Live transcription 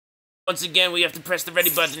Once again, we have to press the ready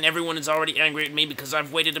button. Everyone is already angry at me because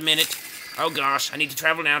I've waited a minute. Oh gosh, I need to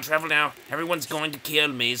travel now, travel now. Everyone's going to kill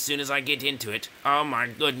me as soon as I get into it. Oh my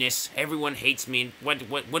goodness, everyone hates me.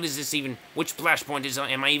 What is this even? Which flashpoint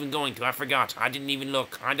am I even going to? I forgot. I didn't even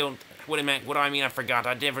look. What do I mean I forgot?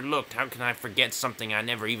 I never looked. How can I forget something I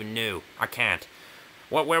never even knew? I can't.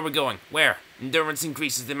 Where are we going? Where? Endurance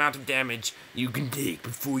increases the amount of damage you can take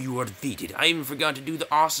before you are defeated. I even forgot to do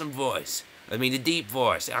the awesome voice. I mean the deep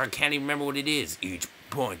voice. I can't even remember what it is. Each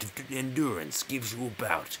point of endurance gives you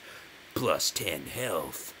about plus 10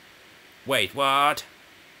 health. Wait, what?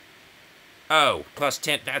 Oh, plus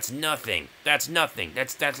 10. That's nothing. That's nothing.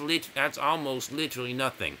 That's almost literally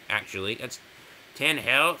nothing. Actually, that's 10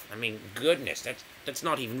 health. I mean, goodness, that's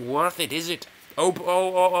not even worth it, is it?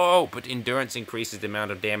 Oh! But endurance increases the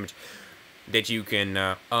amount of damage that you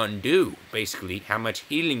can undo. Basically, how much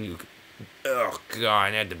healing you can. Oh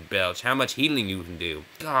God, I had to belch. How much healing you can do?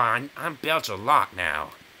 God, I belch a lot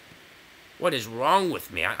now. What is wrong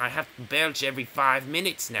with me? I have to belch every 5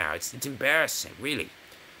 minutes now. It's embarrassing, really.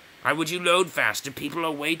 Would you load faster? People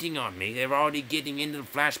are waiting on me. They're already getting into the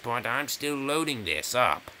flashpoint. I'm still loading this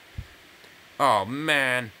up. Oh,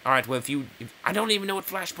 man. Alright, well, I don't even know what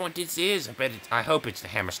flashpoint this is. I hope it's the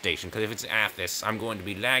hammer station, because if it's Athos, I'm going to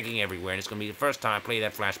be lagging everywhere, and it's going to be the first time I play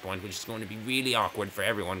that flashpoint, which is going to be really awkward for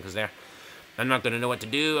everyone, because I'm not going to know what to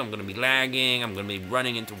do. I'm going to be lagging. I'm going to be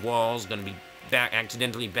running into walls. Going to be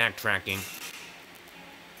accidentally backtracking.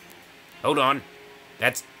 Hold on.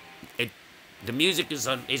 That's it. The music is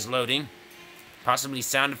loading. Possibly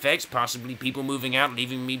sound effects. Possibly people moving out,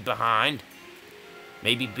 leaving me behind.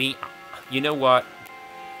 Maybe being. You know what?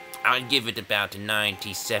 I'd give it about a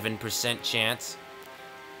 97% chance.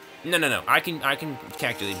 No. I can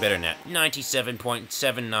calculate better than that.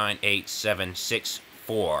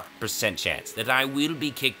 97.798764% chance that I will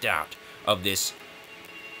be kicked out of this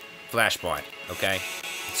flashpoint, okay?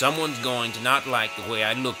 Someone's going to not like the way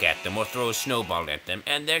I look at them or throw a snowball at them,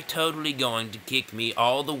 and they're totally going to kick me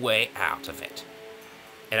all the way out of it.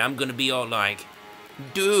 And I'm gonna be all like,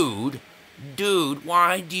 Dude,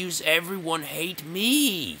 why does everyone hate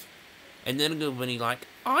me? And then I'm gonna be like,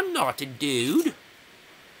 I'm not a dude.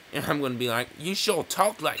 And I'm gonna be like, you sure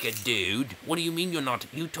talk like a dude. What do you mean you're not?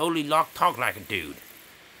 You totally talk like a dude.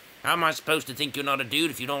 How am I supposed to think you're not a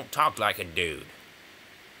dude if you don't talk like a dude?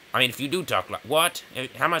 I mean, if you do talk like... What?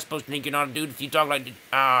 How am I supposed to think you're not a dude if you talk like...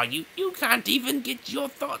 You can't even get your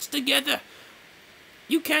thoughts together.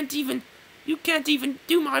 You can't even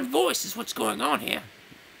do my voice is what's going on here.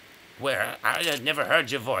 Where? I never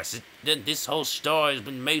heard your voice. This whole story has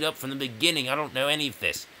been made up from the beginning. I don't know any of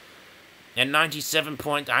this. And 97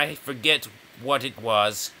 point... I forget what it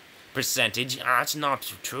was. Percentage. That's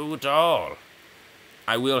not true at all.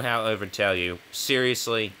 I will, however, tell you,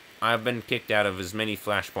 seriously... I've been kicked out of as many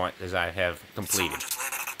flashpoints as I have completed. Someone just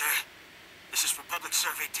landed out there. This is Republic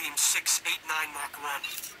Survey Team 689 Mark 1.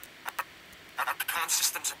 Our comm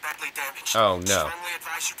systems are badly damaged. Oh, no. Strongly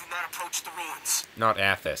advise you do not approach the ruins. Not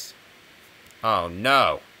Athos. Oh,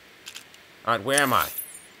 no. Alright, where am I?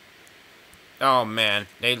 Oh, man.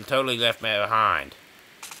 They totally left me behind.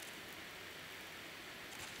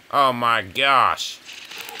 Oh, my gosh.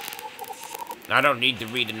 I don't need to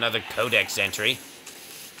read another codex entry.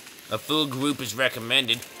 A full group is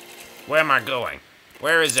recommended. Where am I going?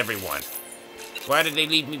 Where is everyone? Why did they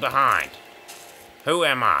leave me behind? Who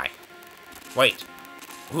am I? Wait.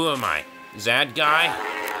 Who am I? That guy?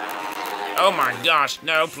 Oh my gosh.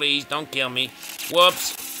 No, please. Don't kill me.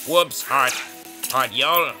 Whoops. Alright. Alright,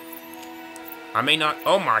 y'all. I may not...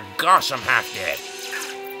 Oh my gosh, I'm half dead.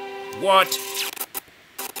 What?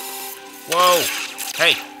 Whoa.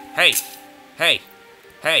 Hey.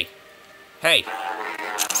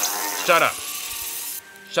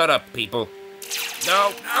 Shut up, people.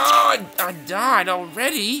 No, I died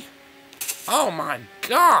already. Oh my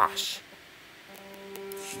gosh.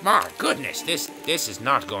 My goodness, this is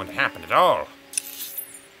not going to happen at all.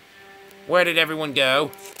 Where did everyone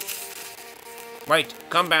go? Wait,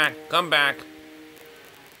 come back.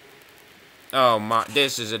 Oh my,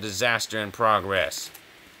 this is a disaster in progress.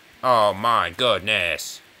 Oh my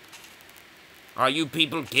goodness. Are you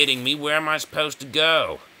people kidding me? Where am I supposed to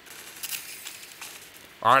go?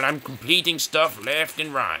 Alright, I'm completing stuff left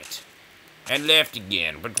and right. And left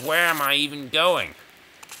again, but where am I even going?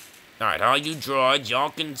 Alright, all you droids,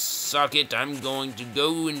 y'all can suck it. I'm going to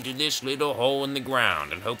go into this little hole in the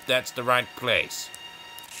ground and hope that's the right place.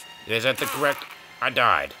 Is that the correct... I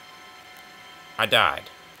died.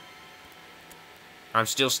 I'm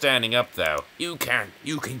still standing up, though. You can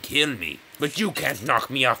kill me, but you can't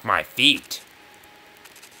knock me off my feet.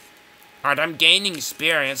 Alright, I'm gaining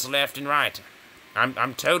experience left and right.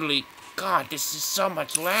 I'm totally... God, this is so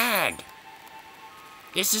much lag.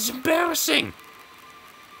 This is embarrassing.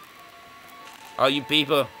 Oh, you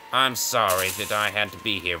people, I'm sorry that I had to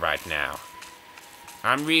be here right now.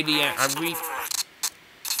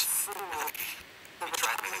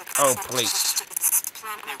 Oh, please.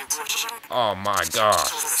 Oh my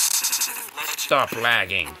gosh. Stop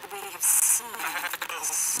lagging.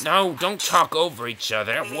 No, don't talk over each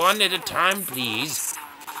other. One at a time, please.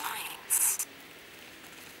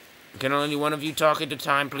 Can only one of you talk at a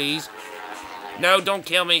time, please? No, don't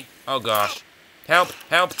kill me. Oh gosh. Help,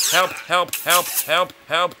 help, help, help, help, help,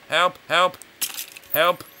 help, help, help,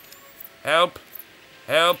 help, help,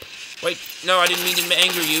 help. Wait, no, I didn't mean to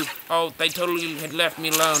anger you. Oh, they totally had left me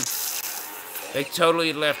alone. They totally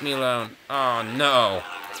had left me alone. Oh no.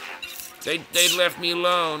 They left me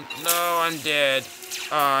alone. No, I'm dead.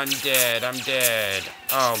 Oh, I'm dead. I'm dead.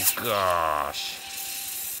 Oh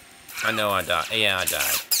gosh. I know I died. Yeah, I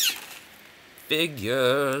died.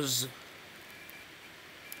 Figures.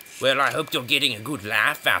 Well, I hope you're getting a good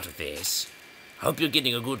laugh out of this. I hope you're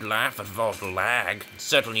getting a good laugh out of all the lag.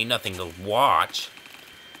 Certainly nothing to watch.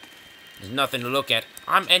 There's nothing to look at.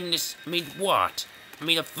 I'm ending this. I mean, what? I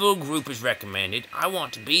mean, a full group is recommended. I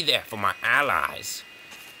want to be there for my allies.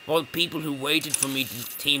 For the people who waited for me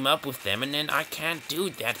to team up with them, and then I can't do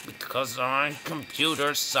that because our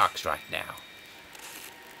computer sucks right now.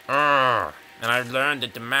 And I've learned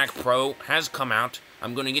that the Mac Pro has come out.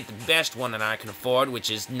 I'm going to get the best one that I can afford, which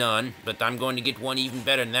is none. But I'm going to get one even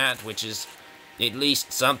better than that, which is at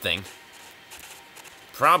least something.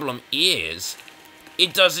 Problem is,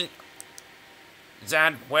 it doesn't...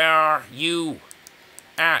 Zad, where are you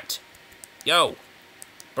at? Yo,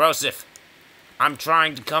 Brosif, I'm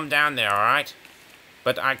trying to come down there, alright?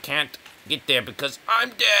 But I can't get there because I'm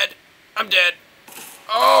dead. I'm dead.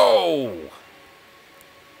 Oh!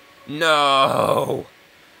 No!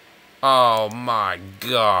 Oh my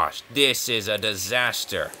gosh, this is a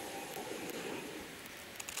disaster.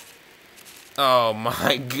 Oh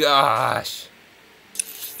my gosh.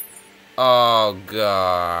 Oh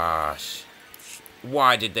gosh.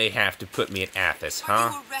 Why did they have to put me at Athos, huh?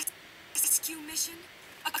 Are you a rescue mission?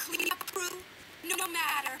 A cleanup crew? No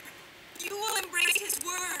matter. You will embrace his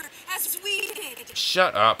word, as we did.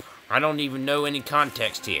 Shut up. I don't even know any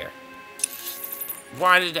context here.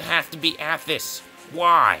 Why did it have to be Athos?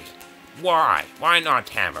 Why? Why? Why not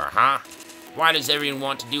Hammer, huh? Why does everyone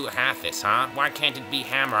want to do Athos, huh? Why can't it be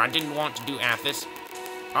Hammer? I didn't want to do Athos.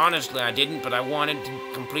 Honestly, I didn't, but I wanted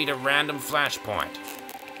to complete a random flashpoint.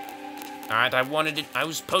 Alright, I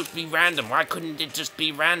was supposed to be random. Why couldn't it just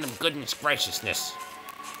be random? Goodness graciousness.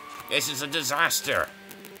 This is a disaster.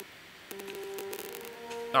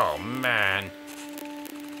 Oh, man.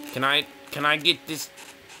 Can I get this?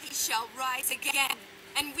 He shall rise again,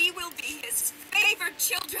 and we will be his favored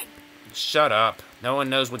children. Shut up. No one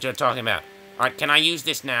knows what you're talking about. Alright, can I use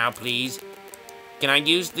this now, please? Can I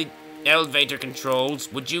use the elevator controls?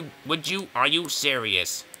 Are you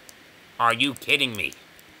serious? Are you kidding me?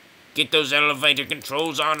 Get those elevator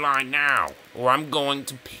controls online now, or I'm going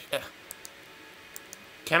to...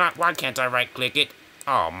 Why can't I right-click it?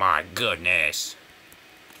 Oh my goodness.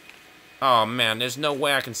 Oh man, there's no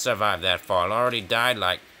way I can survive that far. I already died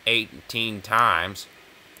like 18 times.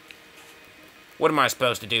 What am I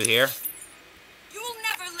supposed to do here? You'll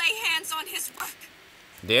never lay hands on his work.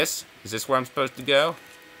 This? Is this where I'm supposed to go?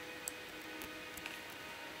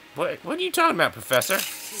 What are you talking about, Professor?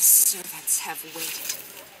 His servants have waited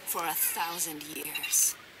for 1,000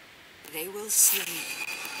 years. They will sleep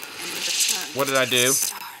and return. What did I do?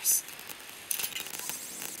 Stars.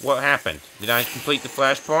 What happened? Did I complete the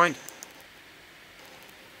flashpoint?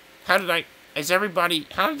 How did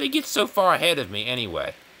they get so far ahead of me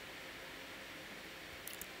anyway?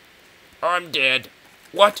 I'm dead.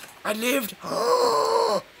 What? I lived?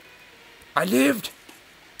 I lived!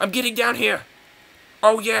 I'm getting down here!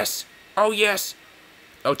 Oh yes! Oh yes!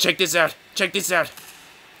 Oh, check this out! Check this out!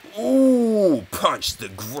 Ooh, punch the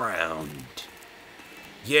ground.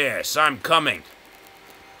 Yes, I'm coming.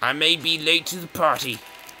 I may be late to the party,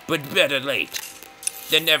 but better late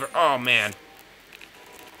than never. Oh man.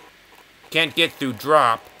 Can't get through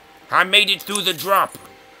drop. I made it through the drop.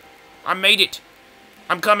 I made it.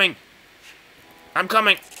 I'm coming. I'm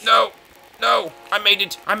coming. No. No. I made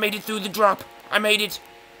it. I made it through the drop. I made it.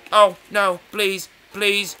 Oh, no. Please.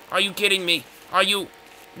 Please. Are you kidding me? Are you?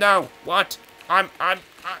 No. What? I'm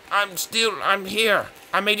here.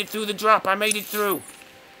 I made it through the drop. I made it through.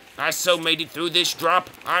 I so made it through this drop.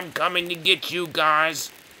 I'm coming to get you guys.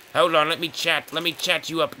 Hold on. Let me chat. Let me chat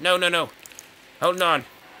you up. No, no, no. Hold on.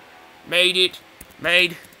 Made it.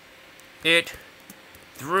 Made it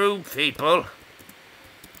through, people.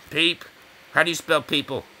 Peep? How do you spell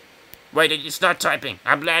people? Wait, it's not typing.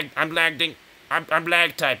 I'm lag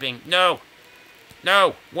typing. No.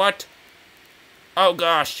 No. What? Oh,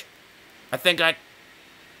 gosh. I think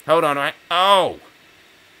hold on, oh.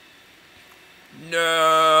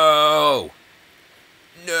 No.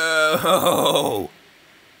 No.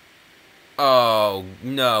 Oh,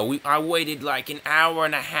 no. I waited like an hour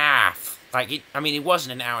and a half. It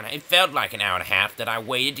wasn't an hour and a half. It felt like an hour and a half that I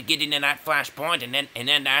waited to get into that flashpoint, and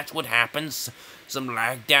then that's what happens. Some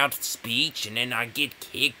lagged out speech, and then I get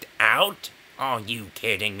kicked out? Are you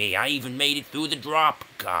kidding me? I even made it through the drop.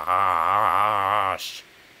 Gosh.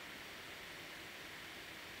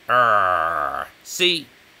 See?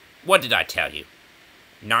 What did I tell you?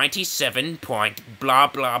 97 point blah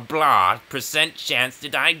blah blah % chance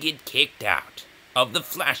that I get kicked out of the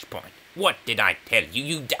flashpoint. What did I tell you?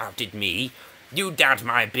 You doubted me. You doubt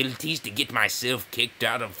my abilities to get myself kicked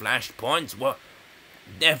out of flashpoints? Well,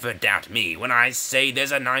 never doubt me. When I say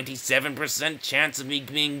there's a 97% chance of me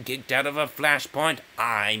being kicked out of a flashpoint,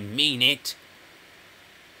 I mean it.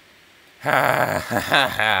 Ha ha ha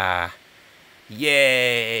ha.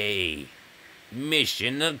 Yay.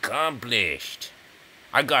 Mission accomplished.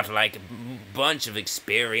 I got like a bunch of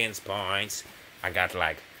experience points. I got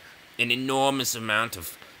like an enormous amount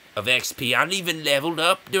of XP. I even leveled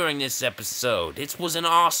up during this episode. It was an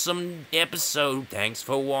awesome episode. Thanks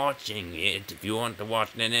for watching it. If you want to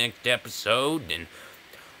watch the next episode, then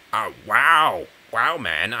wow,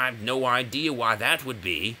 man, I have no idea why that would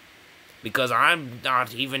be, because I'm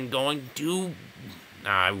not even going to.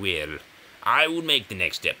 I will make the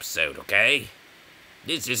next episode, okay?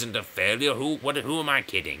 This isn't a failure. Who am I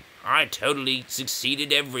kidding? I totally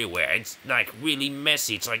succeeded everywhere. It's like really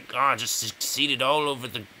messy. It's like, I just succeeded all over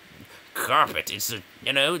the carpet. It's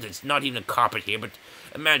there's not even a carpet here, but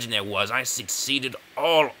imagine there was. I succeeded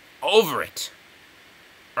all over it.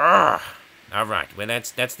 Alright, well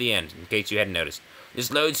that's the end, in case you hadn't noticed.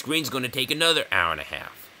 This load screen's gonna take another hour and a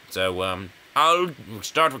half. So, I'll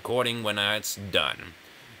start recording when it's done.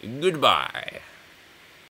 Goodbye.